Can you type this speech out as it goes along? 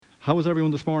How is everyone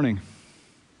this morning?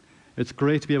 It's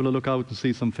great to be able to look out and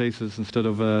see some faces instead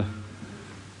of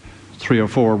 3 or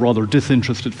 4 rather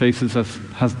disinterested faces, as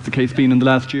has the case been in the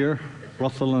last year.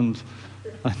 Russell and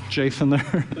Jason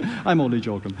there. I'm only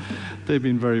joking. They've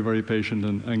been very, very patient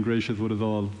and gracious with us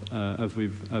all as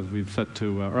we've set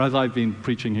to, or as I've been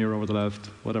preaching here over the last,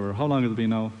 whatever, how long has it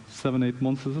been now? 7, 8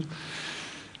 months, is it?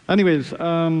 Anyways,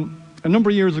 a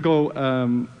number of years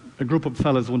ago, a group of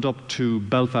fellas went up to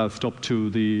Belfast, up to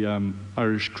the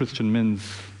Irish Christian Men's,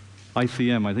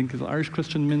 ICM, I think, is Irish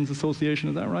Christian Men's Association,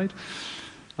 is that right?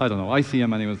 I don't know,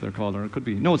 ICM anyways they're called, or it could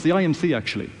be. No, it's the IMC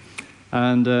actually.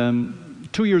 And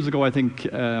 2 years ago, I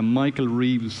think, Michael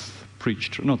Reeves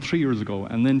preached, no, 3 years ago,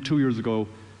 and then 2 years ago,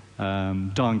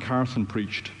 Don Carson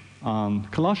preached on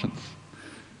Colossians.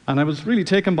 And I was really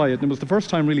taken by it, and it was the first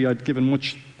time really I'd given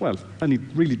much, well, any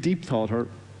really deep thought, or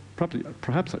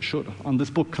perhaps I should, on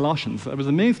this book, Colossians. I was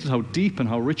amazed at how deep and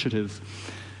how rich it is.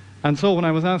 And so when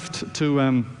I was asked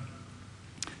to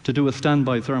do a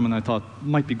standby sermon, I thought it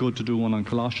might be good to do one on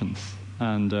Colossians.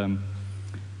 And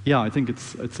yeah, I think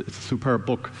it's a superb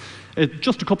book.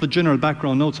 Just a couple of general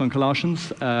background notes on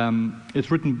Colossians. It's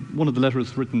written, one of the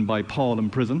letters written by Paul in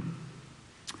prison.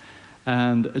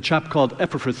 And a chap called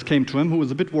Epaphras came to him who was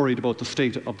a bit worried about the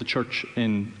state of the church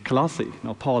in Colossae.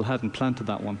 Now, Paul hadn't planted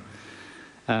that one.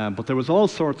 But there was all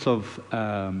sorts of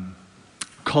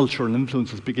cultural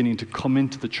influences beginning to come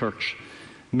into the church.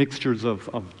 Mixtures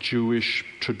of Jewish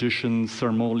traditions,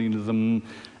 ceremonialism,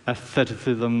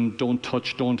 asceticism, don't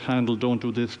touch, don't handle, don't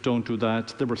do this, don't do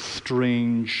that. There were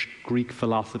strange Greek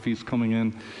philosophies coming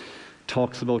in,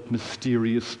 talks about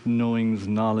mysterious knowings,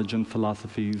 knowledge and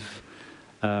philosophies,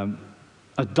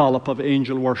 a dollop of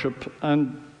angel worship,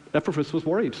 and Epaphras was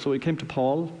worried, so he came to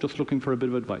Paul just looking for a bit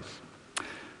of advice.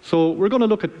 So we're going to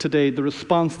look at today the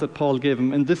response that Paul gave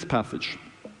him in this passage,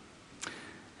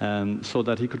 so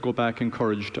that he could go back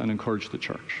encouraged and encourage the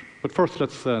church. But first,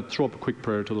 let's throw up a quick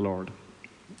prayer to the Lord.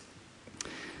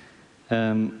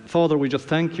 Father, we just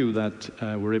thank you that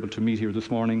we're able to meet here this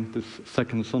morning, this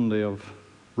second Sunday of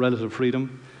relative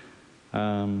freedom.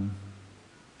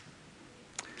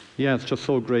 Yeah, it's just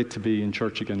so great to be in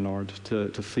church again, Lord,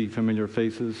 to see familiar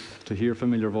faces, to hear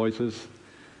familiar voices,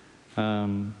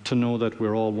 to know that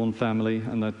we're all one family,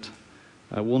 and that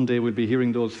one day we'll be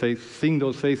hearing those faces, seeing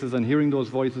those faces and hearing those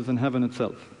voices in heaven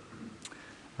itself.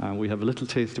 We have a little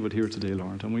taste of it here today,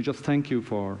 Lord, and we just thank you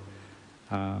for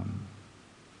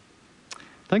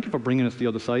bringing us the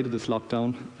other side of this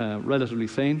lockdown, relatively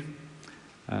sane,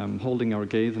 holding our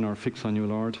gaze and our fix on you,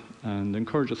 Lord, and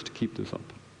encourage us to keep this up.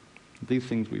 These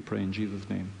things we pray in Jesus'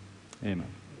 name. Amen.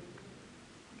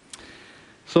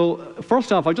 So,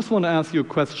 first off, I just want to ask you a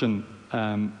question,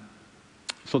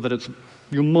 so that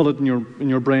you mull it in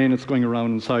your brain, it's going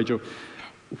around inside you.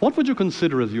 What would you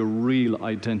consider as your real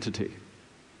identity?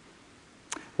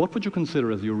 What would you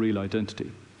consider as your real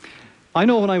identity? I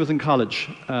know when I was in college,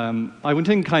 I went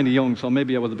in kind of young, so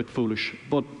maybe I was a bit foolish,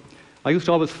 but I used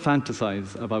to always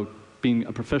fantasize about being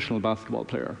a professional basketball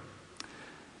player.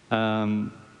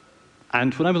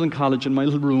 And when I was in college, in my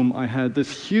little room, I had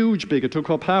this huge big, it took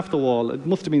up half the wall, it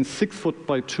must have been 6 foot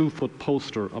by 2 foot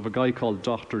poster of a guy called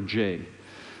Dr. J.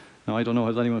 Now, I don't know,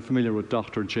 is anyone familiar with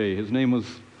Dr. J? His name was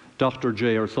Dr.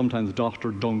 J, or sometimes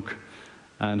Dr. Dunk,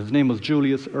 and his name was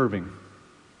Julius Erving.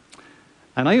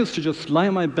 And I used to just lie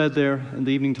on my bed there in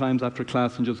the evening times after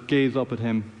class and just gaze up at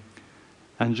him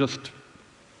and just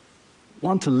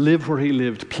want to live where he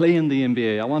lived, play in the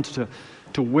NBA. I wanted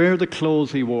to wear the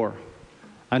clothes he wore.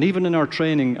 And even in our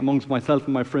training amongst myself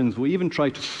and my friends, we even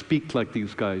tried to speak like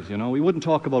these guys, you know. We wouldn't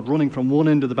talk about running from one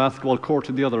end of the basketball court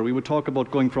to the other. We would talk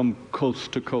about going from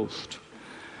coast to coast.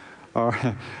 Or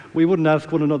we wouldn't ask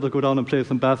one another to go down and play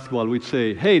some basketball. We'd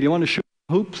say, hey, do you want to shoot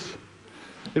hoops?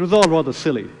 It was all rather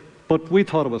silly, but we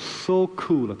thought it was so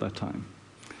cool at that time.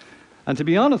 And to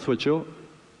be honest with you,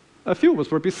 a few of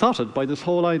us were besotted by this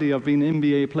whole idea of being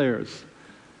NBA players.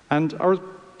 And our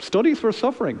studies were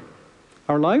suffering.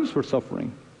 Our lives were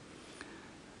suffering.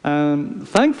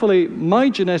 Thankfully, my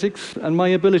genetics and my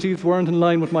abilities weren't in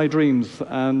line with my dreams,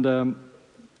 and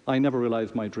I never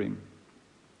realized my dream.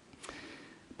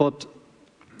 But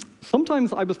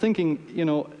sometimes I was thinking, you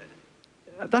know,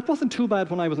 that wasn't too bad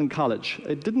when I was in college.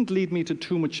 It didn't lead me to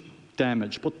too much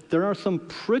damage, but there are some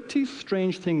pretty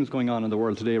strange things going on in the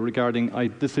world today regarding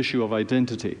this issue of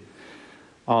identity,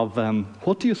 of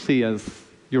what do you see as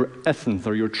your essence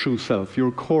or your true self,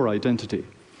 your core identity.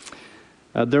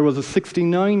 There was a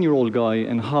 69-year-old guy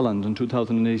in Holland in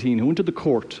 2018 who went to the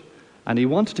court and he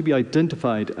wanted to be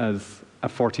identified as a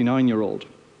 49-year-old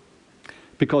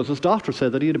because his doctor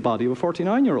said that he had a body of a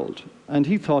 49-year-old. And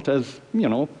he thought, as,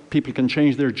 people can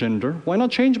change their gender, why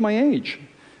not change my age?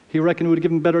 He reckoned it would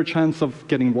give him a better chance of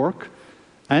getting work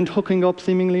and hooking up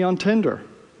seemingly on Tinder.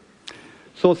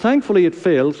 So thankfully it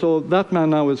failed, so that man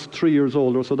now is 3 years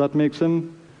older, so that makes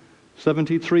him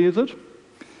 73, is it?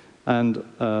 And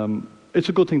it's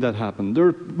a good thing that happened. There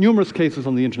are numerous cases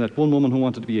on the internet. One woman who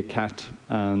wanted to be a cat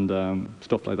and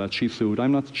stuff like that, she sued.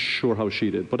 I'm not sure how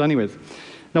she did. But anyways,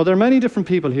 now there are many different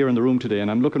people here in the room today, and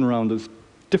I'm looking around. There's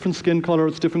different skin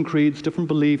colors, different creeds, different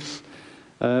beliefs.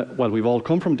 Well, we've all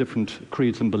come from different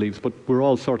creeds and beliefs, but we're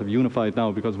all sort of unified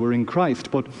now because we're in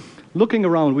Christ. But looking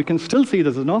around, we can still see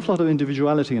there's an awful lot of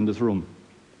individuality in this room.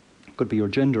 It could be your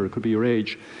gender, it could be your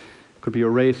age, it could be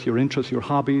your race, your interests, your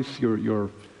hobbies, your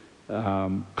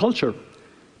culture.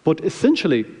 But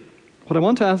essentially, what I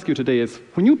want to ask you today is,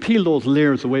 when you peel those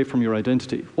layers away from your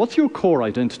identity, what's your core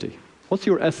identity? What's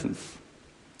your essence?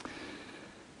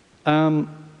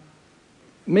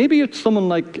 Maybe it's someone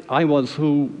like I was,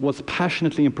 who was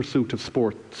passionately in pursuit of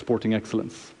sporting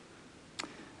excellence.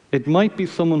 It might be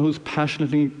someone who's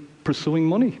passionately pursuing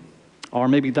money, or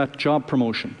maybe that job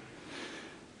promotion.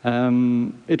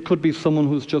 It could be someone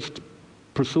who's just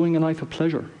pursuing a life of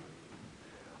pleasure.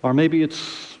 Or maybe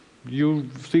it's you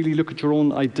really look at your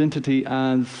own identity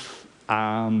as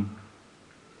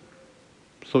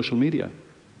social media.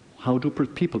 How do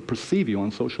people perceive you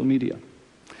on social media?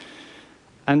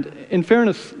 And in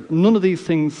fairness, none of these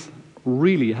things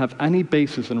really have any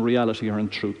basis in reality or in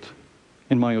truth,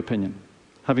 in my opinion,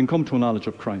 having come to a knowledge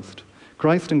of Christ.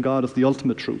 Christ and God is the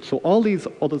ultimate truth. So all these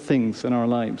other things in our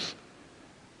lives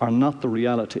are not the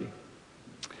reality.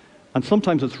 And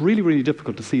sometimes it's really, really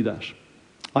difficult to see that.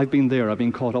 I've been there, I've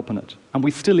been caught up in it. And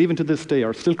we still, even to this day,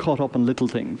 are still caught up in little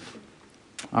things,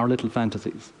 our little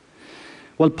fantasies.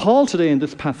 Well, Paul today in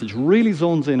this passage really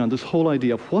zones in on this whole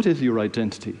idea of what is your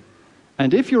identity.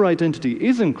 And if your identity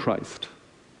is in Christ,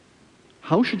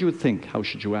 how should you think? How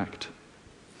should you act?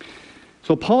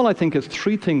 So Paul, I think, has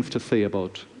three things to say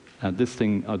about this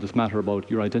matter about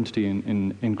your identity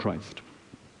in Christ.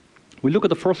 We look at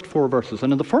the first 4 verses,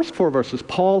 and in the first 4 verses,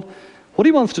 Paul, what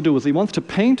he wants to do is he wants to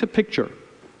paint a picture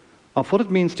of what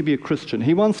it means to be a Christian.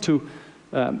 He wants to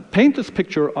paint this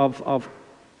picture of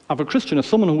a Christian as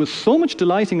someone who is so much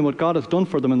delighting in what God has done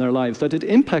for them in their lives that it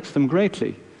impacts them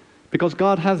greatly. Because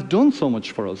God has done so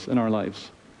much for us in our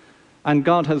lives. And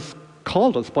God has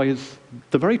called us by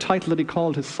the very title that he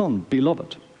called his son,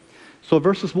 beloved. So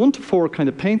verses 1 to 4 kind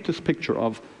of paint this picture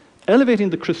of elevating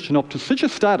the Christian up to such a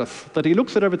status that he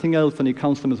looks at everything else and he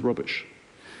counts them as rubbish.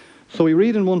 So we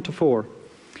read in 1 to 4,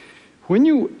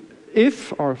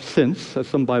 if or since, as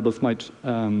some Bibles might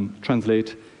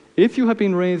translate, if you have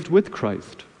been raised with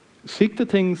Christ, seek the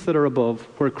things that are above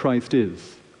where Christ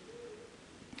is,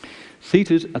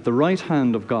 seated at the right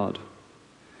hand of God.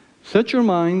 Set your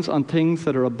minds on things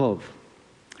that are above,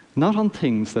 not on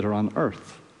things that are on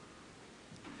earth.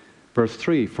 Verse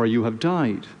 3, for you have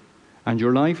died, and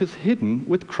your life is hidden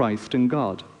with Christ in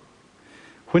God.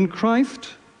 When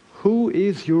Christ, who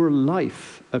is your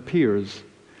life, appears,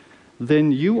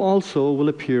 then you also will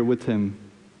appear with him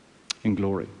in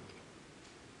glory.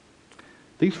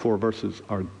 These 4 verses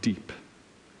are deep.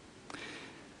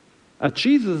 At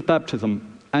Jesus' baptism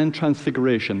and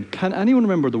transfiguration, can anyone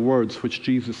remember the words which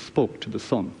Jesus spoke to the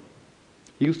Son?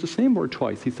 He used the same word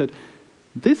twice. He said,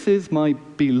 this is my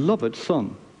beloved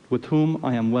Son, with whom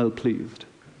I am well pleased.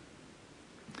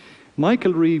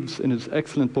 Michael Reeves, in his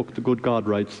excellent book, The Good God,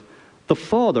 writes, the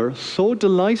Father so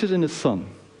delighted in his Son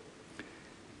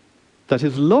that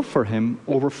his love for him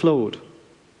overflowed,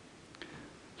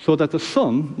 so that the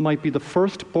Son might be the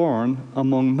firstborn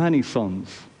among many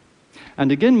sons. And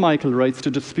again, Michael writes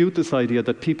to dispute this idea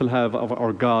that people have of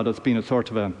our God as being a sort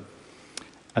of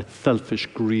a selfish,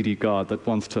 greedy God that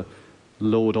wants to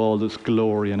load all this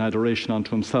glory and adoration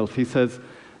onto himself. He says,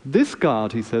 this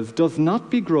God, he says, does not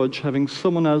begrudge having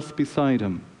someone else beside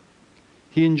him.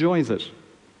 He enjoys it.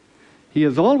 He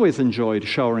has always enjoyed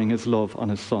showering his love on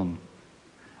his Son.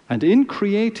 And in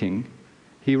creating,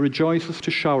 he rejoices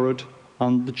to shower it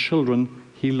on the children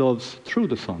he loves through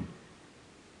the Son.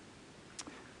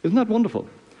 Isn't that wonderful?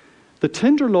 The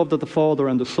tender love that the Father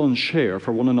and the Son share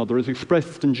for one another is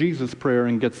expressed in Jesus' prayer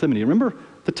in Gethsemane. Remember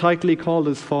the title he called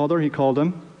his Father? He called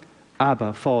him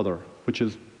Abba, Father, which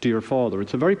is dear Father.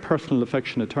 It's a very personal,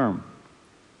 affectionate term.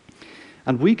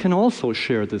 And we can also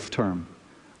share this term,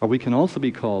 or we can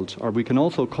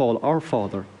also call our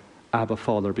Father Abba,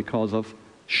 Father, because of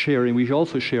sharing. We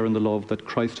also share in the love that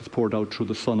Christ has poured out through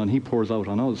the Son, and he pours out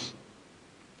on us.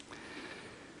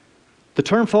 The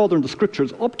term Father in the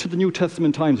Scriptures up to the New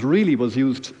Testament times really was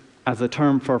used as a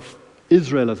term for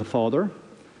Israel as a father,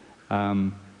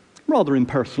 rather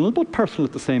impersonal, but personal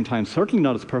at the same time, certainly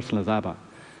not as personal as Abba.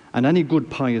 And any good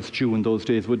pious Jew in those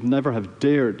days would never have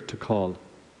dared to call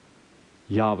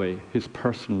Yahweh his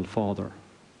personal father.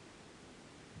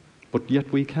 But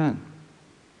yet we can.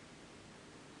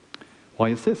 Why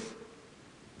is this?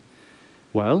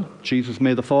 Well, Jesus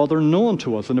made the Father known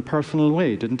to us in a personal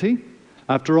way, didn't he?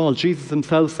 After all, Jesus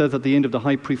himself says at the end of the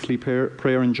high priestly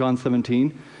prayer in John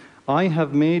 17, I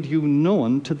have made you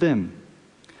known to them,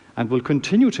 and will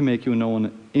continue to make you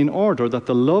known, in order that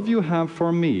the love you have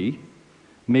for me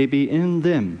may be in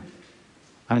them,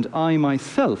 and I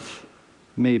myself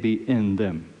may be in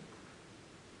them.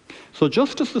 So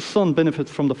just as the Son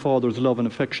benefits from the Father's love and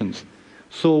affections,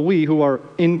 so we who are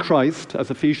in Christ,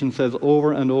 as Ephesians says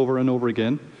over and over and over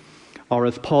again, or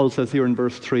as Paul says here in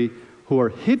verse 3, who are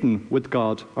hidden with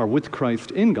God or with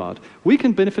Christ in God, we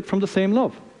can benefit from the same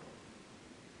love.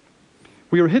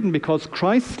 We are hidden because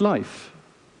Christ's life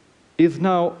is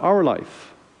now our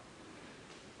life.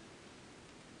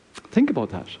 Think about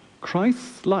that.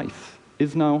 Christ's life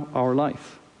is now our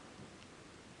life.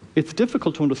 It's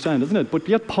difficult to understand, isn't it? But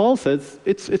yet Paul says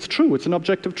it's true. It's an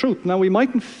objective truth. Now, we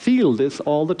mightn't feel this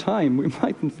all the time. We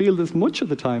mightn't feel this much of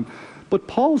the time. But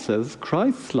Paul says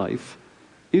Christ's life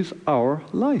is our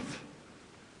life.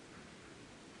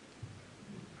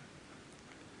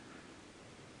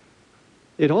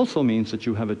 It also means that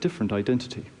you have a different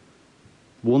identity,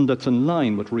 one that's in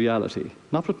line with reality,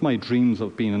 not with my dreams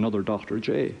of being another Dr.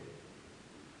 J.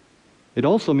 It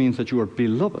also means that you are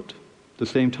beloved, the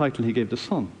same title he gave the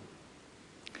Son.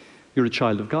 You're a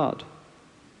child of God,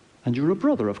 and you're a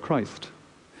brother of Christ.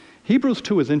 Hebrews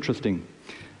 2 is interesting.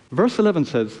 Verse 11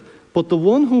 says, but the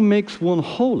one who makes one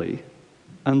holy,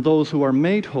 and those who are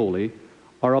made holy,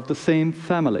 are of the same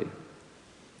family.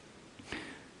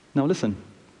 Now listen,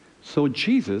 so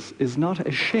Jesus is not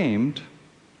ashamed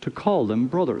to call them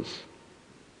brothers.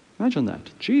 Imagine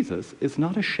that. Jesus is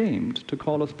not ashamed to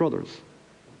call us brothers.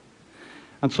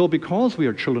 And so because we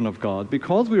are children of God,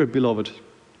 because we are beloved,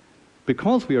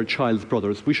 because we are child's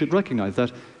brothers, we should recognize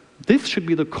that this should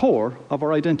be the core of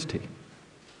our identity.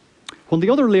 When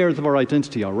the other layers of our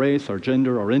identity, our race, our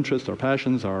gender, our interests, our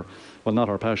passions, well, not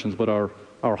our passions, but our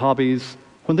hobbies,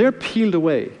 when they're peeled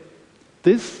away,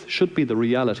 this should be the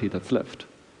reality that's left.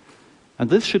 And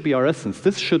this should be our essence.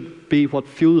 This should be what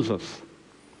fuels us,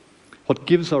 what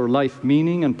gives our life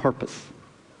meaning and purpose,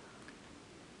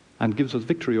 and gives us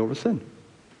victory over sin.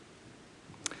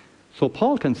 So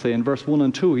Paul can say in verse 1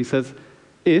 and 2, he says,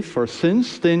 if or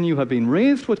since then you have been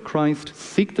raised with Christ,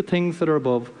 seek the things that are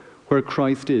above, where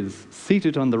Christ is,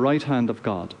 seated on the right hand of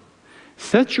God.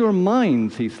 Set your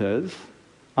minds, he says,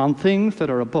 on things that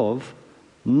are above,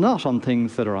 not on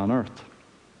things that are on earth.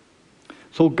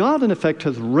 So God, in effect,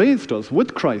 has raised us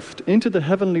with Christ into the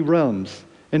heavenly realms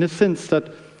in a sense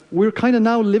that we're kind of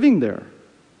now living there.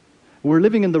 We're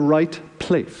living in the right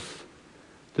place.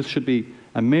 This should be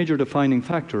a major defining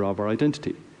factor of our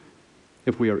identity.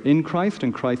 If we are in Christ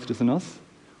and Christ is in us,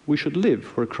 we should live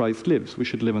where Christ lives. We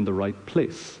should live in the right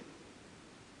place.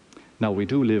 Now, we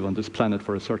do live on this planet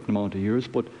for a certain amount of years,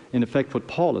 but in effect what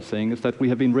Paul is saying is that we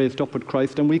have been raised up with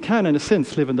Christ, and we can, in a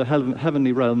sense, live in the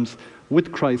heavenly realms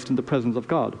with Christ in the presence of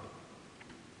God.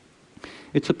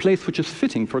 It's a place which is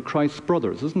fitting for Christ's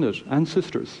brothers, isn't it, and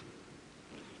sisters.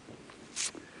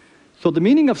 So the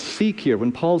meaning of seek here,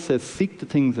 when Paul says seek the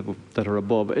things that are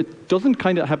above, it doesn't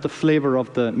kind of have the flavor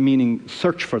of the meaning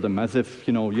search for them, as if,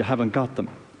 you haven't got them.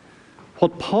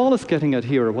 What Paul is getting at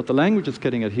here, or what the language is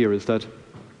getting at here, is that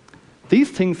these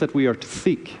things that we are to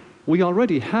seek, we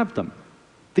already have them.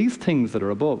 These things that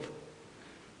are above.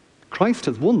 Christ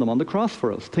has won them on the cross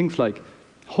for us. Things like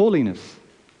holiness,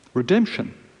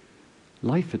 redemption,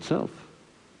 life itself.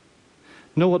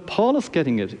 Now, what Paul is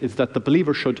getting at is that the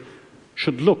believer should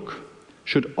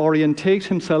orientate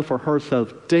himself or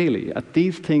herself daily at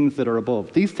these things that are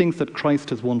above, these things that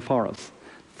Christ has won for us.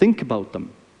 Think about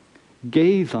them.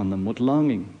 Gaze on them with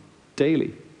longing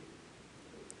daily.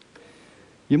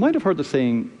 You might have heard the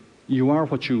saying, you are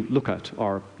what you look at,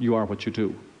 or you are what you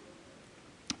do.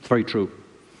 It's very true.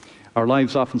 Our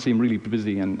lives often seem really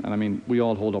busy, and I mean, we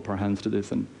all hold up our hands to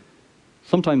this. And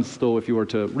sometimes, though, if you were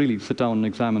to really sit down and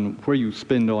examine where you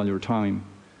spend all your time,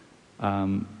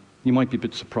 you might be a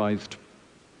bit surprised.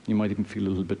 You might even feel a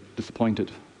little bit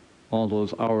disappointed. All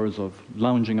those hours of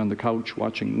lounging on the couch,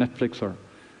 watching Netflix, or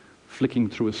flicking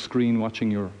through a screen, watching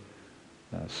your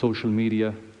social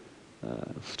media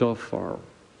stuff, or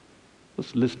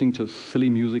just listening to silly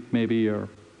music maybe, or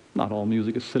not all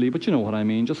music is silly, but you know what I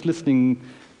mean, just listening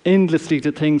endlessly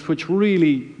to things which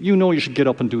really, you should get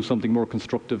up and do something more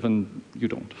constructive, and you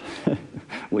don't.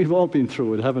 We've all been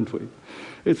through it, haven't we?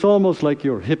 It's almost like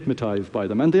you're hypnotized by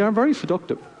them, and they are very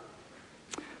seductive.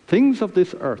 Things of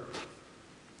this earth.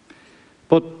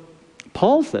 But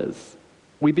Paul says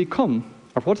we become,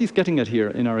 or what he's getting at here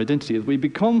in our identity is we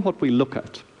become what we look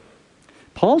at.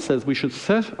 Paul says we should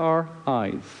set our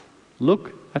eyes,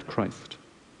 look at Christ.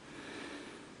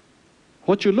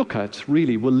 What you look at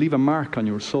really will leave a mark on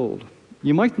your soul.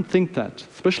 You mightn't think that,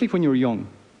 especially when you're young.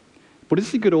 But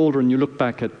as you get older and you look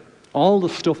back at all the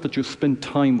stuff that you spent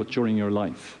time with during your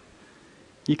life,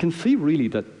 you can see really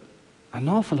that an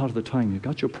awful lot of the time you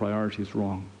got your priorities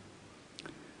wrong.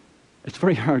 It's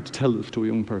very hard to tell this to a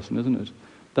young person, isn't it?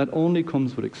 That only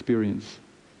comes with experience.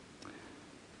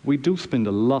 We do spend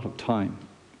a lot of time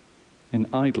in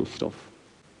idle stuff.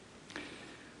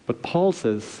 But Paul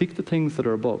says, seek the things that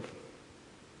are above.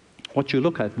 What you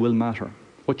look at will matter.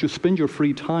 What you spend your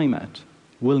free time at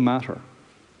will matter.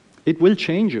 It will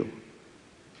change you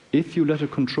if you let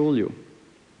it control you.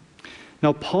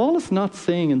 Now, Paul is not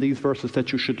saying in these verses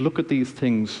that you should look at these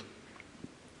things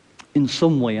in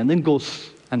some way and then go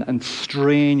and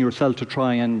strain yourself to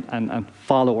try and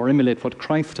follow or emulate what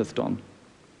Christ has done.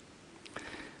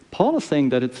 Paul is saying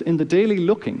that it's in the daily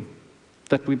looking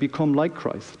that we become like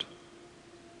Christ.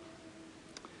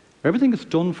 Everything is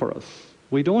done for us.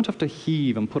 We don't have to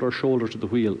heave and put our shoulder to the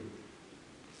wheel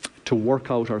to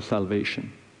work out our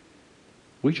salvation.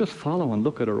 We just follow and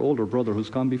look at our older brother who's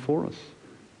gone before us.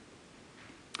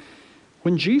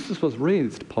 When Jesus was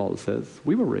raised, Paul says,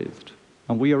 we were raised,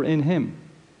 and we are in him.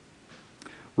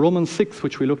 Romans 6,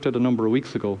 which we looked at a number of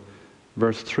weeks ago,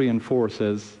 verse 3 and 4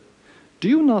 says, do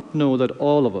you not know that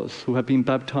all of us who have been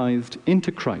baptized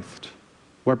into Christ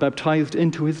were baptized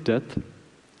into his death?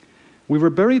 We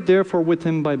were buried therefore with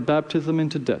him by baptism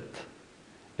into death,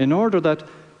 in order that,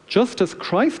 just as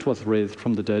Christ was raised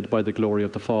from the dead by the glory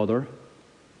of the Father,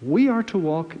 we are to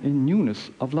walk in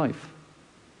newness of life.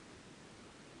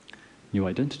 New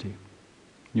identity,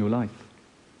 new life.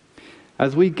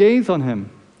 As we gaze on him,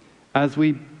 as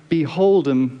we behold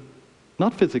him,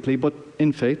 not physically, but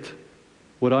in faith,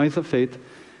 with eyes of faith,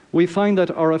 we find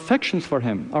that our affections for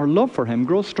him, our love for him,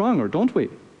 grows stronger, don't we?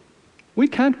 We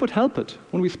can't but help it.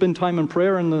 When we spend time in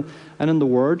prayer and in the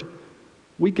Word,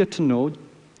 we get to know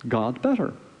God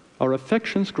better. Our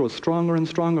affections grow stronger and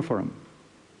stronger for him.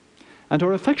 And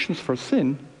our affections for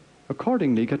sin,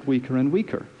 accordingly, get weaker and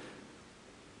weaker.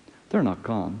 They're not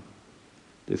gone.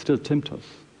 They still tempt us.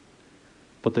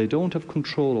 But they don't have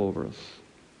control over us.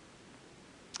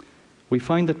 We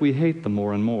find that we hate them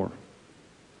more and more.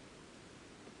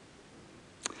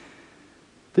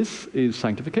 This is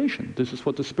sanctification. This is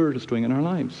what the Spirit is doing in our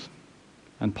lives.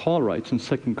 And Paul writes in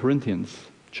 2 Corinthians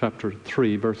chapter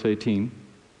 3, verse 18,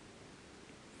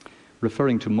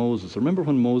 referring to Moses. Remember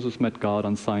when Moses met God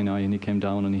on Sinai and he came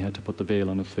down and he had to put the veil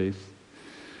on his face?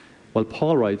 Well,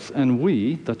 Paul writes, and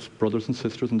we, that's brothers and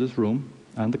sisters in this room,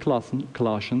 and the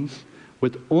Colossians,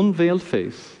 with unveiled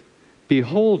face,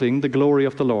 beholding the glory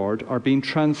of the Lord, are being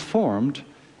transformed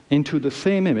into the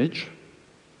same image,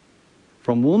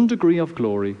 from one degree of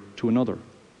glory to another.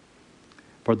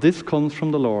 For this comes from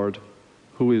the Lord,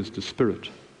 who is the Spirit.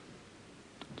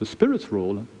 The Spirit's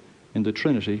role in the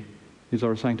Trinity is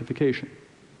our sanctification.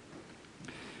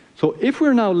 So if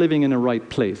we're now living in a right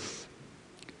place,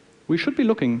 we should be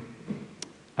looking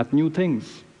at new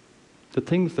things, the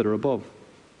things that are above.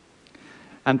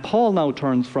 And Paul now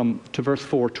turns to verse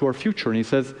 4 to our future, and he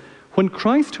says, when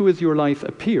Christ, who is your life,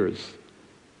 appears,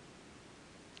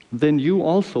 then you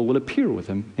also will appear with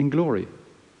him in glory.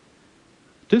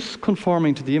 This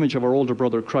conforming to the image of our older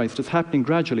brother Christ is happening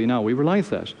gradually now, we realize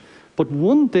that. But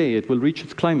one day it will reach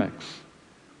its climax,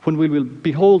 when we will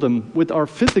behold him with our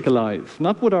physical eyes,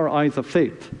 not with our eyes of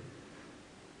faith.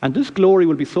 And this glory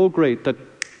will be so great that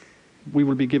we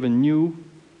will be given new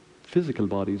physical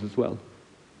bodies as well.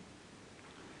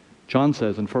 John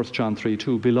says in 1 John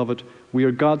 3:2, beloved, we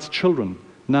are God's children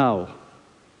now,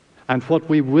 and what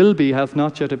we will be has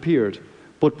not yet appeared.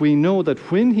 But we know that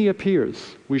when he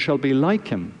appears, we shall be like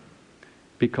him,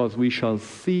 because we shall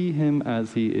see him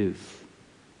as he is.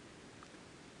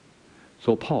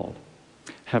 So Paul,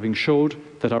 having showed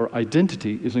that our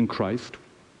identity is in Christ,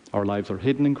 our lives are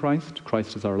hidden in Christ,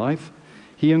 Christ is our life,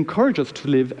 he encourages us to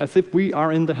live as if we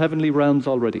are in the heavenly realms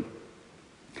already.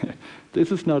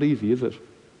 This is not easy, is it?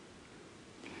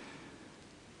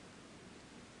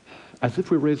 As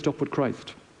if we're raised up with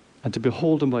Christ, and to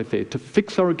behold him by faith, to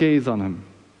fix our gaze on him.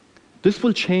 This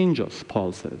will change us,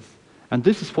 Paul says, and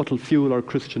this is what will fuel our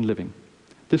Christian living.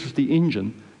 This is the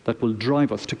engine that will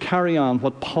drive us to carry on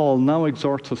what Paul now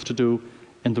exhorts us to do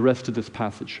in the rest of this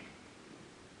passage.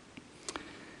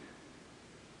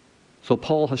 So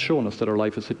Paul has shown us that our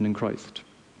life is hidden in Christ.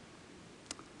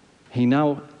 He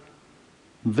now,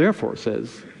 therefore,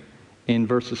 says, in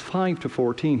verses 5 to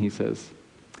 14, he says,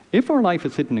 if our life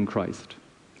is hidden in Christ,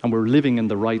 and we're living in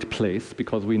the right place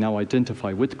because we now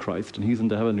identify with Christ and he's in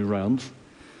the heavenly realms,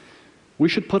 we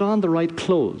should put on the right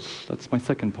clothes. That's my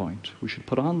second point. We should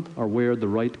put on or wear the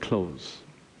right clothes.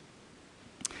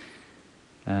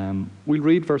 We'll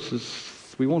read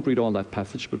verses, we won't read all that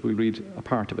passage, but we'll read a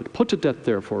part of it. Put to death,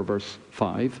 therefore, verse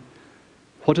 5,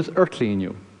 what is earthly in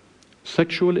you?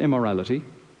 Sexual immorality,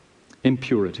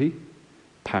 impurity,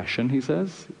 passion, he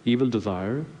says, evil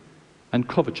desire, and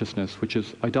covetousness, which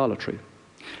is idolatry.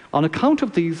 On account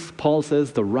of these, Paul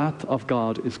says, the wrath of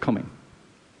God is coming.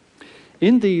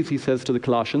 In these, he says to the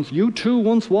Colossians, you too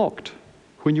once walked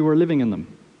when you were living in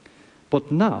them.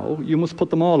 But now you must put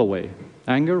them all away.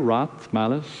 Anger, wrath,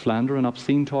 malice, slander, and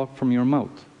obscene talk from your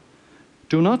mouth.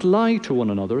 Do not lie to one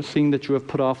another, seeing that you have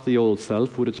put off the old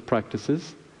self with its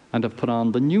practices, and have put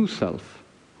on the new self,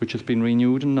 which has been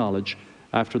renewed in knowledge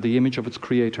after the image of its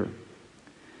creator.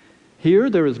 Here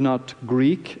there is not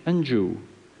Greek and Jew,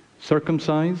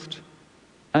 circumcised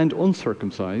and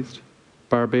uncircumcised,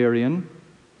 barbarian,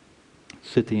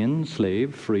 Scythian,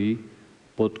 slave, free,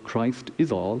 but Christ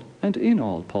is all and in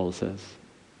all, Paul says.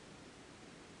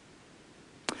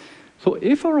 So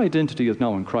if our identity is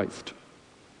now in Christ,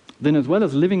 then as well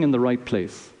as living in the right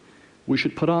place, we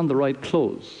should put on the right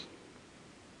clothes.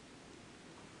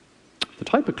 The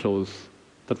type of clothes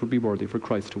that would be worthy for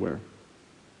Christ to wear.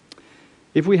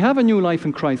 If we have a new life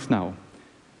in Christ now,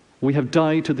 we have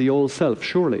died to the old self,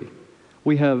 surely.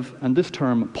 We have, and this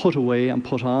term put away and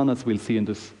put on, as we'll see in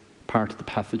this part of the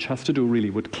passage, has to do really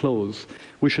with clothes.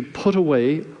 We should put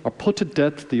away or put to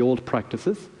death the old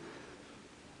practices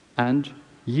and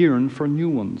yearn for new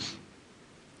ones.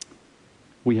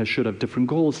 We should have different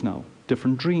goals now,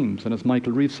 different dreams. And as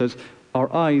Michael Reeves says,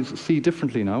 our eyes see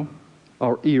differently now,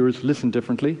 our ears listen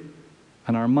differently,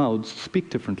 and our mouths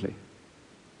speak differently.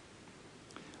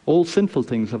 All sinful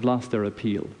things have lost their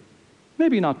appeal.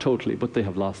 Maybe not totally, but they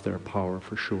have lost their power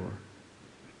for sure.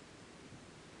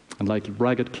 And like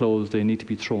ragged clothes, they need to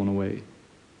be thrown away.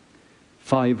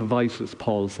 5 vices,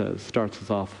 Paul says, starts us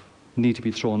off, need to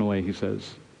be thrown away, he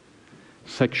says.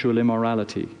 Sexual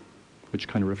immorality, which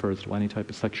kind of refers to any type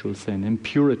of sexual sin.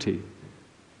 Impurity,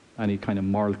 any kind of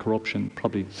moral corruption,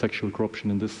 probably sexual corruption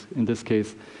in this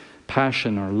case.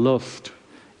 Passion or lust,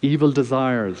 evil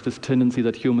desires, this tendency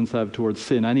that humans have towards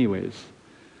sin anyways.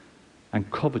 And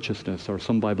covetousness, or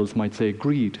some Bibles might say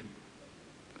greed,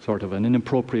 sort of an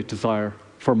inappropriate desire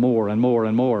for more and more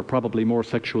and more, probably more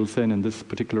sexual sin in this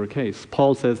particular case.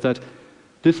 Paul says that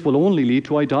this will only lead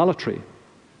to idolatry.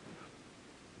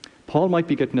 Paul might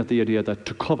be getting at the idea that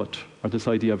to covet, or this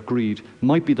idea of greed,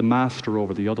 might be the master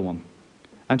over the other one.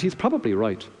 And he's probably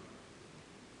right.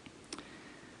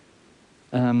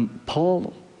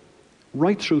 Paul,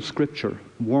 right through Scripture,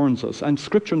 warns us, and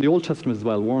Scripture in the Old Testament as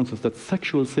well warns us that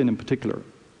sexual sin in particular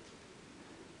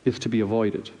is to be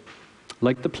avoided,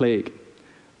 like the plague.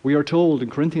 We are told in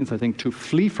Corinthians, I think, to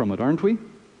flee from it, aren't we?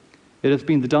 It has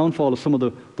been the downfall of some of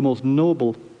the most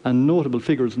noble and notable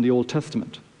figures in the Old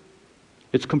Testament.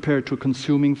 It's compared to a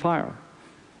consuming fire.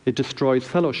 It destroys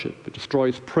fellowship, it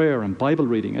destroys prayer and Bible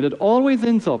reading, and it always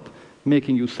ends up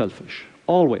making you selfish.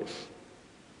 Always.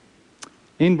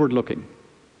 Inward looking.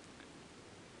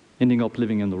 Ending up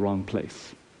living in the wrong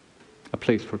place. A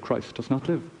place where Christ does not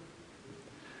live.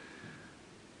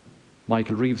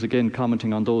 Michael Reeves, again,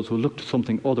 commenting on those who look to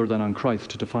something other than on Christ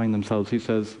to define themselves, he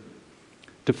says,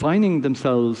 defining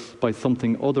themselves by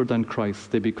something other than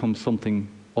Christ, they become something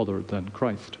other than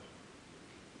Christ.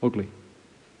 Ugly.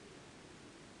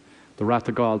 The wrath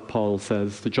of God, Paul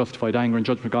says, the justified anger and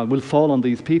judgment of God will fall on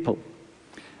these people.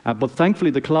 But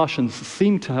thankfully the Colossians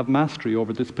seem to have mastery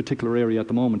over this particular area at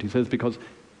the moment, he says, because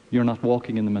you're not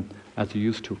walking in them as you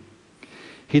used to.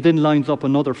 He then lines up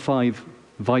another 5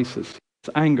 vices.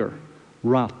 Anger,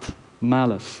 wrath,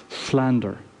 malice,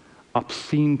 slander,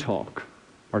 obscene talk,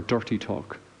 or dirty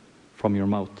talk from your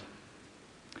mouth.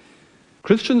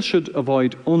 Christians should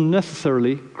avoid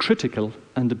unnecessarily critical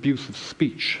and abusive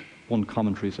speech, one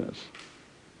commentary says.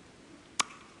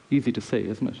 Easy to say,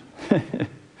 isn't it?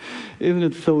 Isn't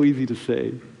it so easy to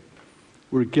say?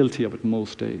 We're guilty of it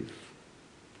most days.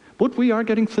 But we are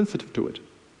getting sensitive to it,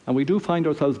 and we do find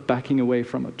ourselves backing away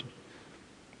from it.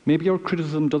 Maybe our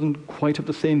criticism doesn't quite have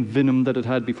the same venom that it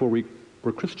had before we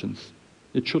were Christians.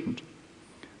 It shouldn't.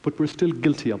 But we're still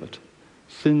guilty of it.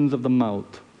 Sins of the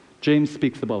mouth. James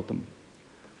speaks about them.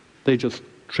 They just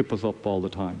trip us up all the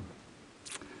time.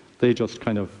 They just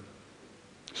kind of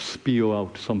spew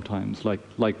out sometimes, like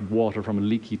water from a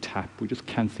leaky tap. We just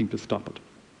can't seem to stop it.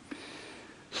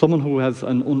 Someone who has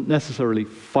an unnecessarily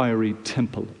fiery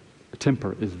temper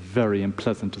is very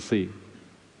unpleasant to see.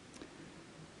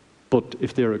 But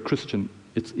if they're a Christian,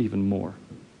 it's even more.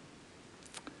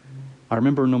 I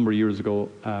remember a number of years ago,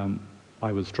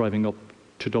 I was driving up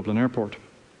to Dublin Airport,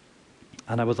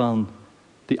 and I was on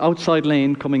the outside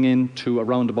lane coming into a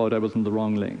roundabout. I was in the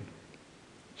wrong lane.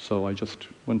 So I just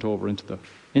went over into the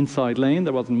inside lane.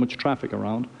 There wasn't much traffic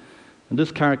around. And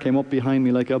this car came up behind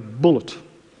me like a bullet,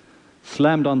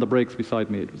 slammed on the brakes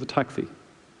beside me. It was a taxi,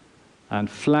 and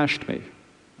flashed me.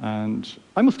 And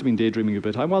I must have been daydreaming a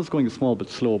bit. I was going a small bit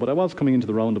slow, but I was coming into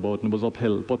the roundabout and it was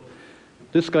uphill. But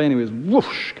this guy anyways,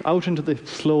 whoosh, out into the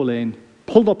slow lane,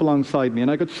 pulled up alongside me, and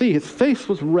I could see his face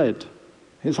was red.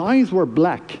 His eyes were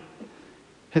black.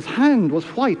 His hand was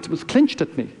white. It was clenched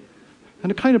at me.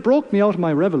 And it kind of broke me out of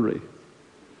my revelry.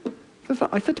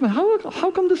 I said to him,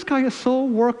 how come this guy is so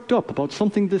worked up about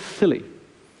something this silly? Do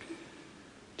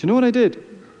you know what I did?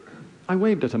 I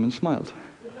waved at him and smiled.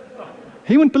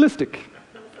 He went ballistic.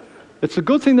 It's a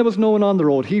good thing there was no one on the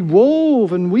road. He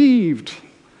wove and weaved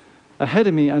ahead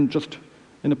of me, and just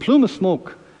in a plume of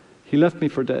smoke, he left me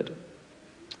for dead.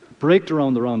 Braked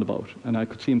around the roundabout, and I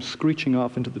could see him screeching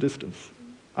off into the distance.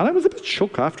 And I was a bit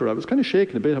shook after. I was kind of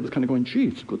shaking a bit. I was kind of going, gee,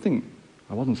 it's a good thing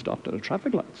I wasn't stopped at a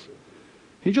traffic lights.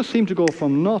 He just seemed to go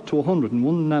from 0 to 100 in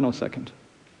 1 nanosecond.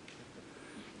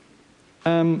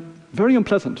 Very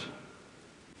unpleasant.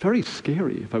 Very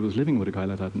scary if I was living with a guy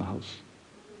like that in the house.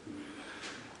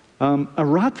 A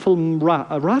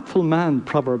wrathful man,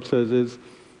 Proverbs says,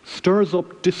 stirs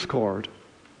up discord,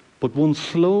 but one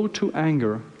slow to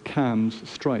anger calms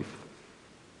strife.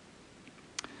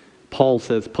 Paul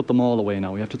says, put them all away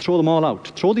now. We have to throw them all out.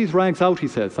 Throw these rags out, he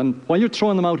says. And while you're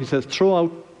throwing them out, he says, throw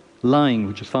out lying,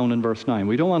 which is found in verse 9.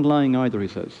 We don't want lying either, he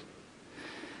says.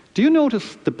 Do you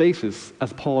notice the basis,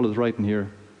 as Paul is writing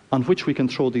here, on which we can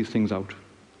throw these things out?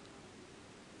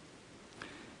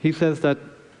 He says that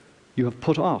you have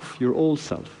put off your old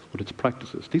self with its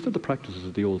practices. These are the practices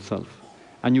of the old self.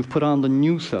 And you've put on the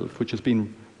new self, which has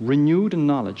been renewed in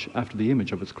knowledge after the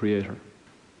image of its creator.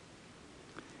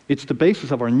 It's the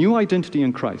basis of our new identity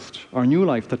in Christ, our new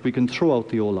life, that we can throw out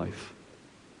the old life.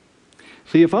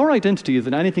 See, if our identity is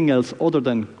in anything else other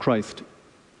than Christ,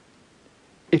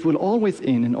 it will always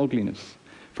end in ugliness.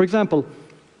 For example,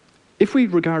 if we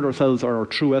regard ourselves or our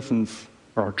true essence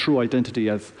or our true identity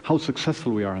as how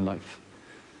successful we are in life,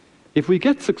 if we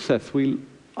get success, we'll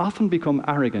often become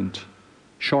arrogant,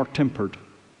 short-tempered,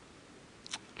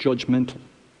 judgmental.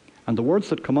 And the words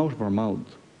that come out of our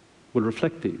mouths will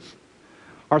reflect these.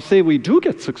 Or say we do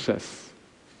get success,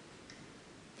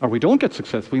 or we don't get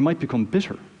success, we might become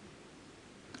bitter,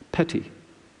 petty,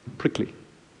 prickly.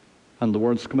 And the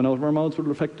words coming out of our mouths will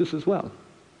reflect this as well.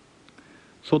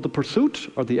 So the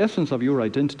pursuit or the essence of your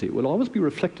identity will always be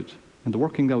reflected in the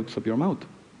working outs of your mouth.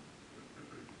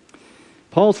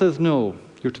 Paul says, no,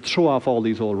 you're to throw off all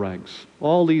these old rags,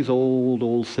 all these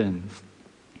old sins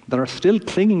that are still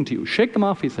clinging to you. Shake them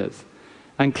off, he says,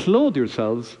 and clothe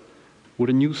yourselves with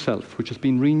a new self, which has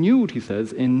been renewed, he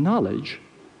says, in knowledge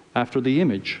after the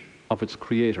image of its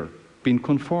creator, being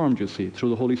conformed, you see, through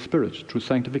the Holy Spirit, through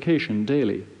sanctification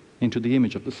daily, into the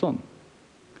image of the Son.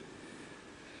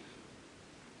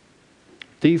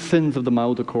 These sins of the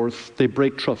mouth, of course, they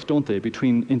break trust, don't they,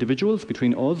 between individuals,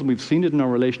 between us, and we've seen it in our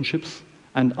relationships,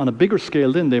 and on a bigger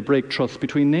scale then, they break trust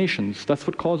between nations. That's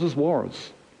what causes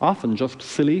wars. Often just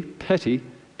silly, petty,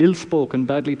 ill-spoken,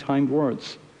 badly timed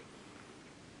words.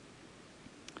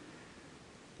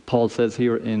 Paul says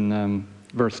here in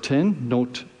verse 10,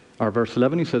 or verse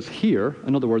 11, he says, here,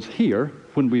 in other words, here,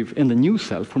 when we've, in the new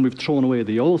self, when we've thrown away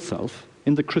the old self,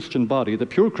 in the Christian body, the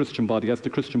pure Christian body, as the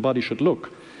Christian body should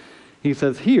look, he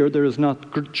says, here there is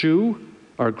not Jew,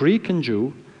 or Greek and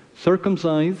Jew,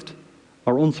 circumcised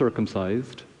or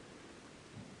uncircumcised,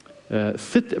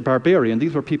 barbarian.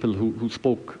 These were people who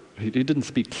spoke, he didn't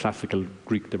speak classical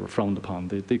Greek, they were frowned upon.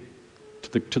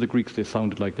 To the Greeks, they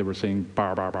sounded like they were saying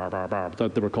bar,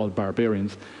 that they were called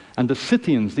barbarians. And the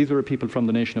Scythians, these were people from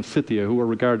the nation of Scythia who were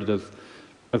regarded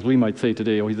as we might say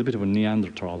today, oh, he's a bit of a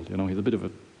Neanderthal, you know, he's a bit of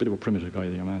a primitive guy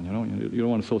there, man, you know, you don't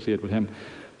want to associate with him.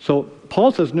 So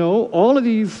Paul says, no, all of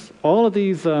these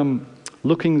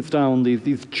lookings down,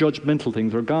 these judgmental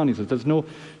things are gone. He says, there's no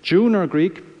Jew nor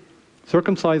Greek,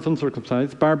 circumcised,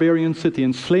 uncircumcised, barbarian,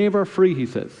 Scythian, slave or free, he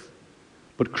says,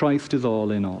 but Christ is all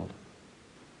in all.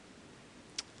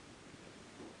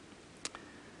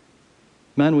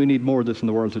 Man, we need more of this in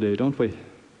the world today, don't we?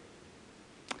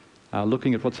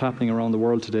 Looking at what's happening around the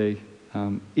world today,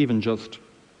 even just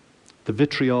the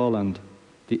vitriol and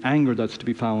the anger that's to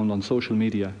be found on social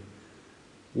media.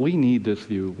 We need this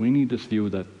view. We need this view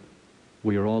that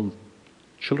we are all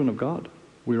children of God.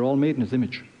 We are all made in His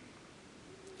image.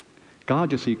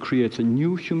 God, you see, creates a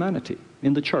new humanity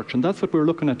in the church, and that's what we're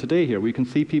looking at today here. We can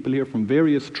see people here from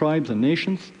various tribes and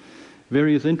nations,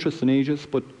 various interests and ages,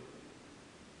 but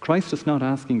Christ is not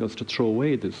asking us to throw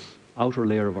away this outer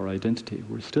layer of our identity.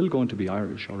 We're still going to be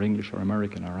Irish or English or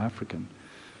American or African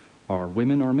or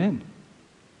women or men.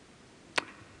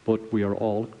 But we are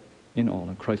all in all,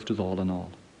 and Christ is all in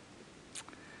all.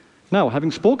 Now,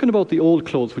 having spoken about the old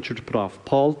clothes which are to put off,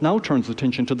 Paul now turns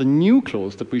attention to the new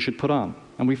clothes that we should put on.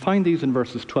 And we find these in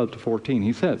verses 12 to 14.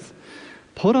 He says,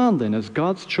 "Put on then as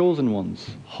God's chosen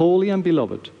ones, holy and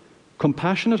beloved,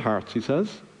 compassionate hearts," he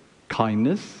says,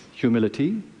 "kindness,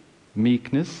 humility,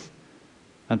 meekness,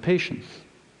 and patience,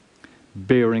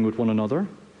 bearing with one another,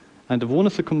 and if one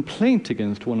has a complaint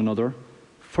against one another,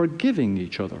 forgiving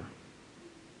each other.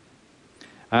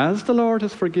 As the Lord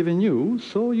has forgiven you,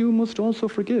 so you must also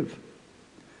forgive.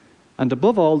 And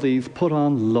above all these, put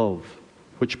on love,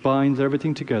 which binds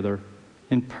everything together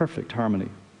in perfect harmony."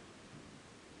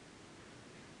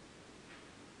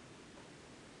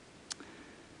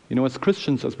 You know, as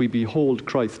Christians, as we behold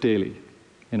Christ daily,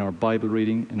 in our Bible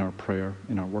reading, in our prayer,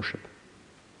 in our worship,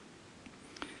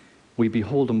 we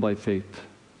behold Him by faith.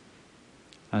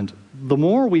 And the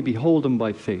more we behold Him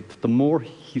by faith, the more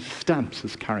He stamps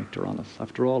His character on us.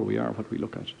 After all, we are what we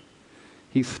look at.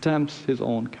 He stamps His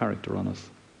own character on us.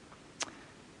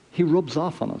 He rubs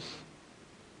off on us.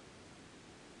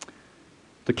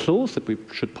 The clothes that we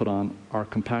should put on are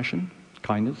compassion,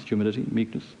 kindness, humility,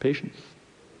 meekness, patience.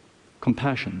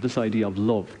 Compassion, this idea of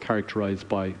love characterized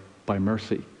by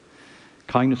mercy.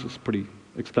 Kindness is pretty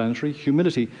explanatory.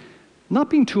 Humility, not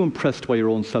being too impressed by your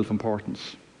own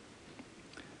self-importance.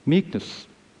 Meekness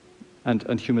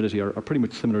and humility are pretty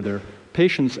much similar there.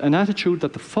 Patience, an attitude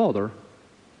that the Father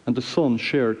and the Son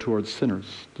share towards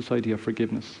sinners, this idea of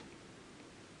forgiveness.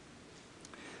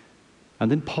 And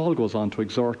then Paul goes on to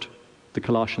exhort the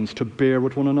Colossians to bear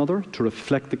with one another, to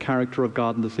reflect the character of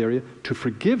God in this area, to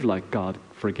forgive like God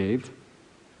forgave,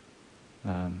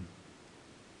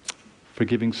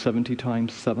 forgiving 70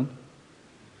 times 7,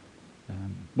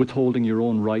 withholding your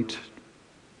own right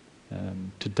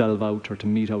to delve out or to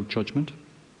mete out judgment,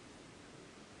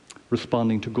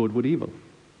 responding to good with evil,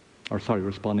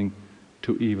 responding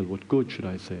to evil with good, should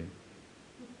I say.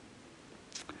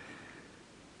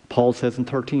 Paul says in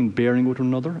 13, bearing with one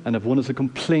another, and if one has a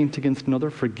complaint against another,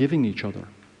 forgiving each other.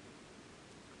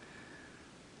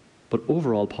 But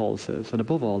overall, Paul says, and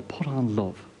above all, put on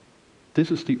love. This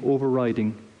is the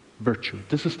overriding virtue.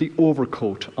 This is the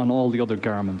overcoat on all the other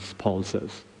garments, Paul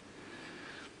says.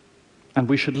 And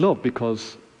we should love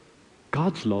because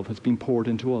God's love has been poured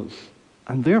into us.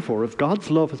 And therefore, if God's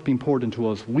love has been poured into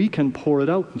us, we can pour it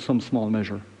out in some small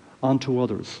measure onto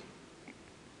others,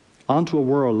 onto a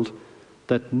world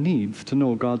that needs to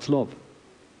know God's love,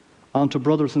 onto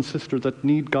brothers and sisters that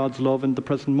need God's love in the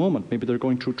present moment. Maybe they're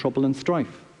going through trouble and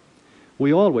strife.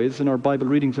 We always, in our Bible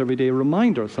readings every day,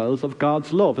 remind ourselves of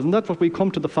God's love. Isn't that what we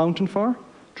come to the fountain for?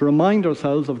 To remind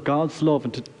ourselves of God's love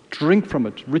and to drink from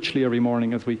it richly every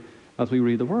morning as we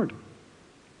read the Word.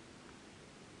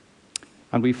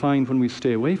 And we find when we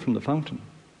stay away from the fountain,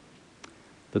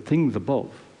 the things above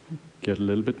get a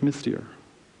little bit mistier,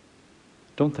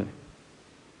 don't they?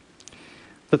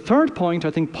 The third point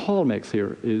I think Paul makes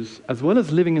here is, as well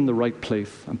as living in the right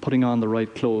place and putting on the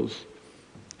right clothes,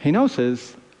 he now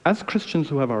says, as Christians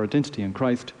who have our identity in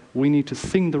Christ, we need to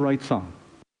sing the right song.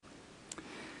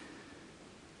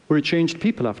 We're a changed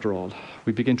people, after all.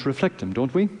 We begin to reflect Him,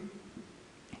 don't we?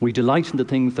 We delight in the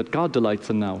things that God delights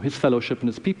in now, His fellowship and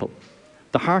His people.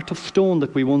 The heart of stone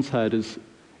that we once had is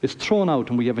thrown out,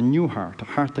 and we have a new heart, a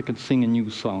heart that can sing a new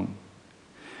song.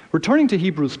 Returning to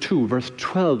Hebrews 2, verse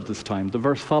 12 this time, the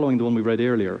verse following the one we read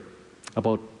earlier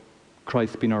about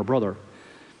Christ being our brother.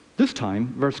 This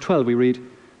time, verse 12, we read,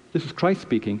 this is Christ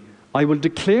speaking, "I will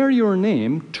declare your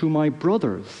name to my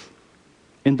brothers.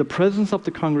 In the presence of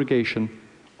the congregation,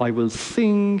 I will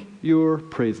sing your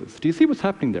praises." Do you see what's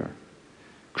happening there?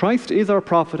 Christ is our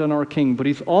prophet and our king, but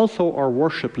He's also our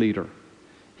worship leader.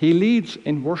 He leads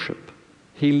in worship.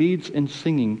 He leads in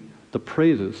singing the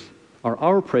praises, or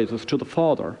our praises, to the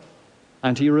Father,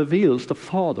 and He reveals the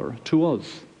Father to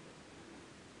us.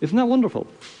 Isn't that wonderful?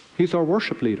 He's our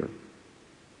worship leader.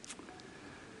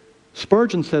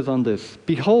 Spurgeon says on this,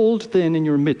 "Behold then in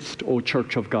your midst, O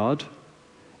church of God,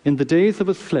 in the days of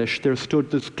His flesh there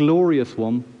stood this glorious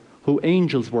one who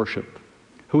angels worship,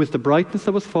 who is the brightness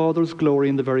of His Father's glory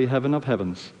in the very heaven of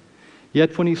heavens.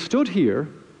 Yet when He stood here,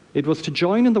 it was to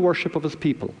join in the worship of His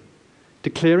people.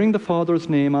 declaring the Father's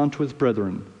name unto his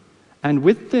brethren, and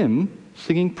with them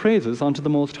singing praises unto the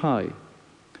Most High.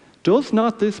 Does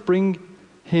not this bring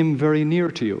him very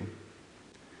near to you?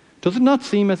 Does it not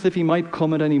seem as if he might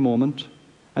come at any moment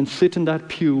and sit in that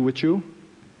pew with you?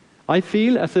 I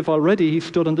feel as if already he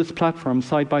stood on this platform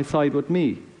side by side with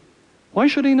me. Why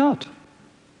should he not?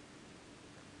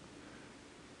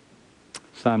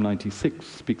 Psalm 96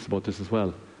 speaks about this as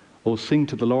well. Oh, sing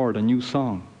to the Lord a new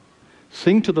song.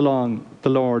 Sing to the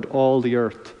Lord, all the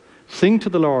earth. Sing to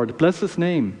the Lord, bless his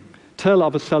name. Tell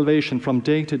of his salvation from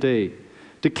day to day.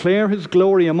 Declare his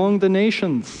glory among the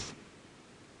nations.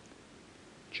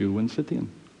 Jew and Scythian,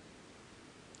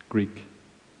 Greek,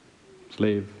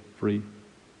 slave, free,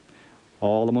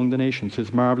 all among the nations,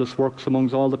 his marvelous works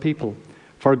amongst all the people.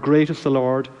 For great is the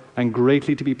Lord, and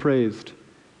greatly to be praised.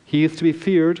 He is to be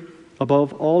feared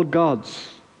above all gods,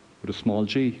 with a small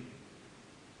g.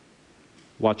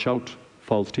 Watch out,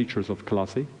 false teachers of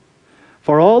Colossae.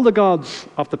 For all the gods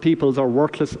of the peoples are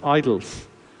worthless idols,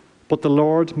 but the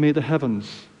Lord made the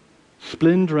heavens.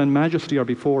 Splendor and majesty are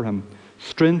before him.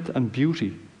 Strength and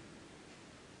beauty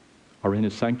are in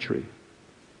his sanctuary.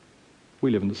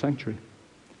 We live in the sanctuary.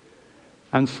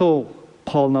 And so,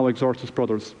 Paul now exhorts his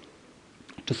brothers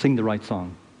to sing the right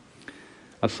song,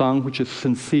 a song which is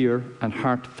sincere and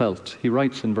heartfelt. He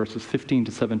writes in verses 15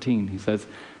 to 17, he says,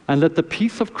 "And let the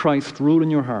peace of Christ rule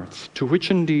in your hearts, to which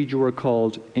indeed you are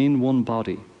called in one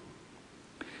body.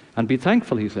 And be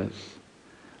thankful," he says.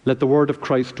 "Let the word of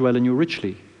Christ dwell in you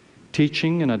richly,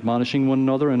 teaching and admonishing one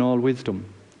another in all wisdom,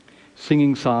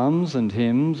 singing psalms and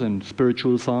hymns and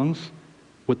spiritual songs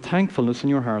with thankfulness in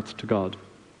your hearts to God.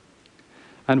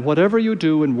 And whatever you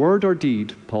do in word or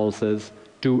deed," Paul says,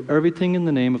 "do everything in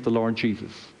the name of the Lord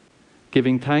Jesus,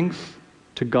 giving thanks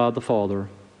to God the Father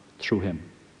through him."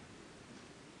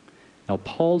 Now,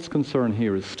 Paul's concern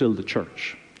here is still the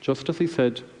church. Just as he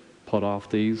said, put off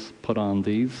these, put on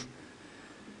these,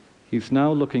 he's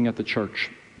now looking at the church.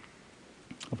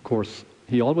 Of course,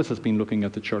 he always has been looking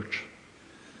at the church.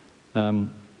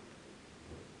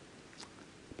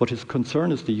 But his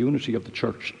concern is the unity of the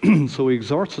church. So he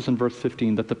exhorts us in verse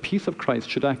 15 that the peace of Christ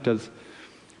should act as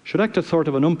sort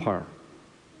of an umpire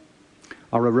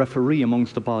or a referee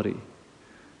amongst the body,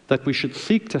 that we should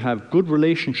seek to have good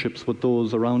relationships with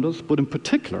those around us, but in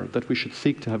particular that we should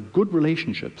seek to have good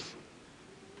relationships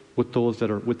with those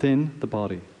that are within the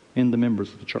body, in the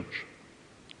members of the church,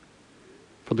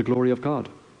 for the glory of God.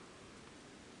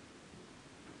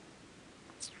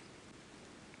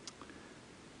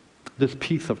 This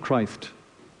peace of Christ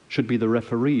should be the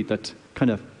referee that kind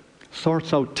of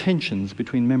sorts out tensions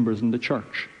between members in the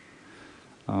church.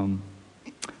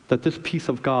 That this peace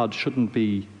of God shouldn't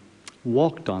be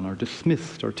walked on or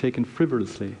dismissed or taken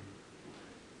frivolously.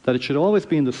 That it should always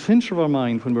be in the center of our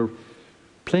mind when we're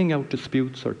playing out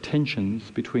disputes or tensions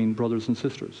between brothers and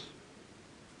sisters.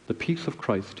 The peace of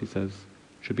Christ, he says,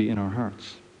 should be in our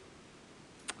hearts.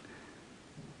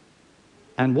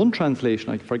 And one translation,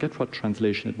 I forget what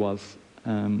translation it was,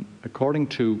 according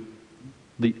to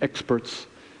the experts,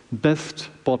 best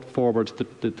brought forward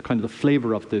the kind of the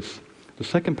flavor of this. The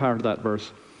second part of that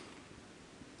verse,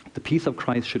 the peace of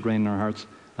Christ should reign in our hearts,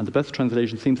 and the best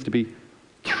translation seems to be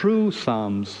through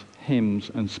psalms,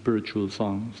 hymns, and spiritual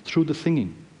songs, through the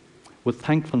singing, with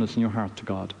thankfulness in your heart to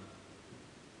God.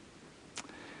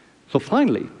 So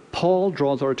finally, Paul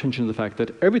draws our attention to the fact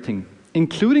that everything,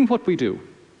 including what we do,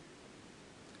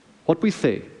 what we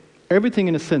say, everything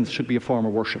in a sense should be a form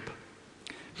of worship.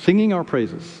 Singing our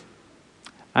praises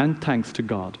and thanks to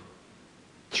God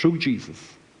through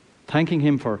Jesus, thanking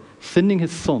him for sending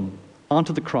his Son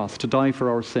onto the cross to die for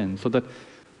our sins, so that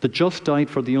the just died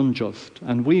for the unjust,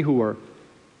 and we who are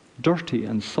dirty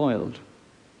and soiled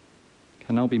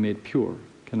can now be made pure,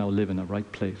 can now live in a right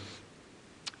place,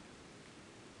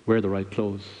 wear the right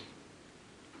clothes,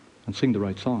 and sing the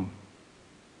right song.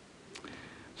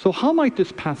 So how might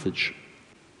this passage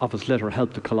of his letter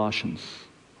help the Colossians,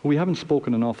 who we haven't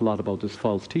spoken an awful lot about this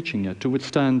false teaching yet, to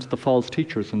withstand the false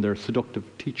teachers and their seductive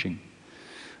teaching?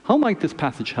 How might this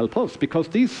passage help us? Because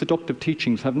these seductive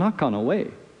teachings have not gone away.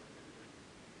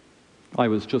 I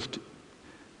was just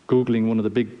Googling one of the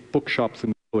big bookshops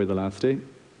in Galway the last day,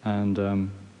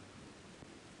 and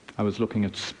I was looking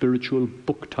at spiritual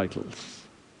book titles.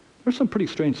 There's some pretty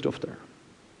strange stuff there.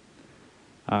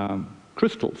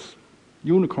 Crystals,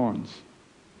 unicorns,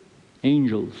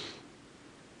 angels,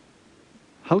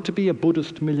 how to be a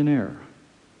Buddhist millionaire.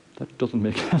 That doesn't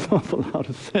make an awful lot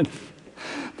of sense.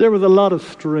 There was a lot of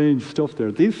strange stuff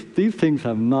there. These things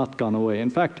have not gone away. In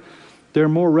fact, they're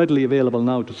more readily available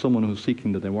now to someone who's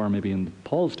seeking than they were maybe in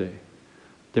Paul's day.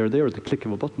 They're there at the click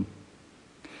of a button.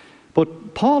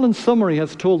 But Paul, in summary,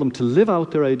 has told them to live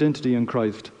out their identity in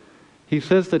Christ. He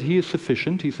says that he is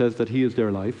sufficient. He says that he is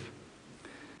their life.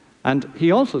 And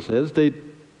he also says they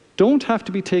don't have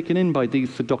to be taken in by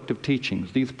these seductive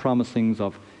teachings, these promisings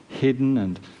of hidden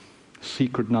and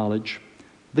secret knowledge.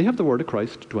 They have the word of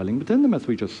Christ dwelling within them, as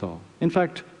we just saw. In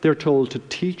fact, they're told to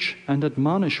teach and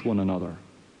admonish one another.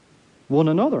 One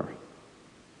another.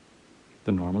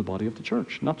 The normal body of the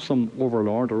church. Not some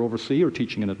overlord or overseer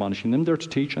teaching and admonishing them. They're to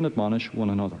teach and admonish one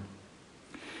another.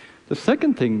 The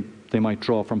second thing they might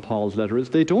draw from Paul's letter is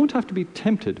they don't have to be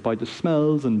tempted by the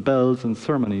smells and bells and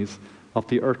ceremonies of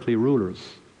the earthly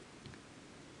rulers.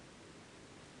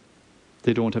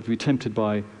 They don't have to be tempted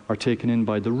by or taken in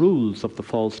by the rules of the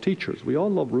false teachers. We all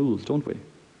love rules, don't we?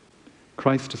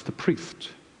 Christ is the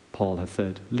priest, Paul has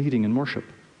said, leading in worship.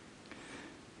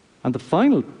 And the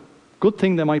final good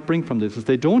thing they might bring from this is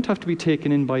they don't have to be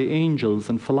taken in by angels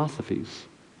and philosophies,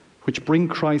 which bring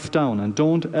Christ down and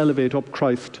don't elevate up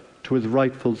Christ to his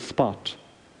rightful spot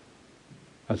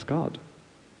as God,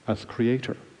 as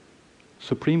creator,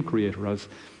 supreme creator, as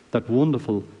that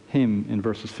wonderful hymn in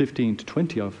verses 15 to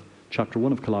 20 of chapter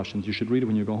 1 of Colossians. You should read it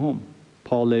when you go home.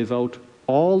 Paul lays out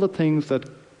all the things that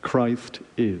Christ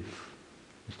is.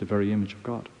 It's the very image of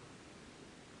God.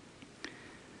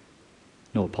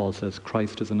 No, Paul says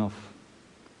Christ is enough.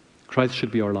 Christ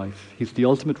should be our life. He's the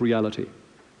ultimate reality.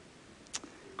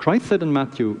 Christ said in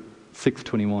Matthew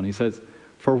 6:21, he says,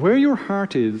 "For where your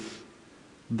heart is,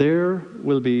 there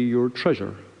will be your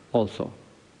treasure also."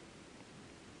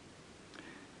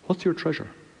 What's your treasure?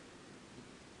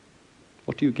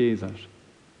 What do you gaze at?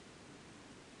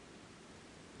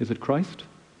 Is it Christ?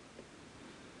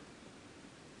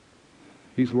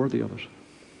 He's worthy of it.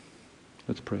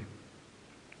 Let's pray.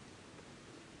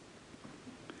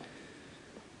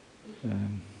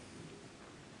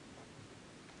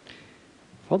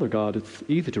 Father God, it's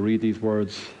easy to read these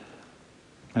words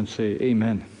and say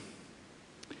amen.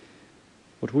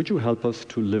 But would you help us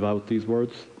to live out these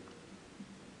words?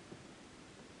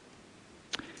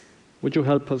 Would you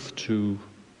help us to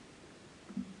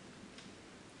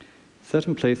set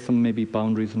in place some maybe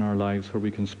boundaries in our lives where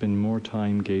we can spend more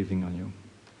time gazing on you?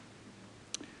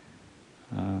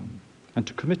 And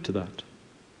to commit to that,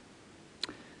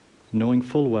 knowing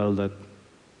full well that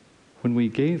when we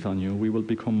gaze on you, we will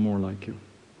become more like you.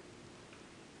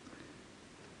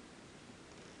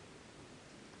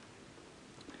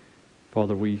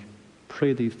 Father, we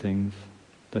pray these things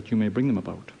that you may bring them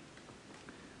about.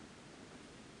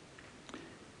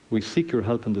 We seek your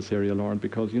help in this area, Lord,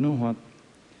 because you know what?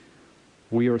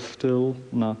 We are still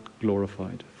not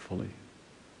glorified fully.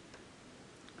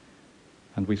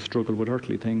 And we struggle with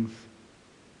earthly things.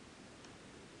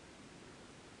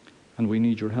 And we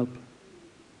need your help.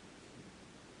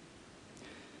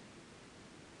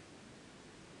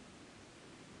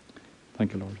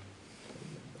 Thank you, Lord.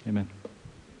 Amen.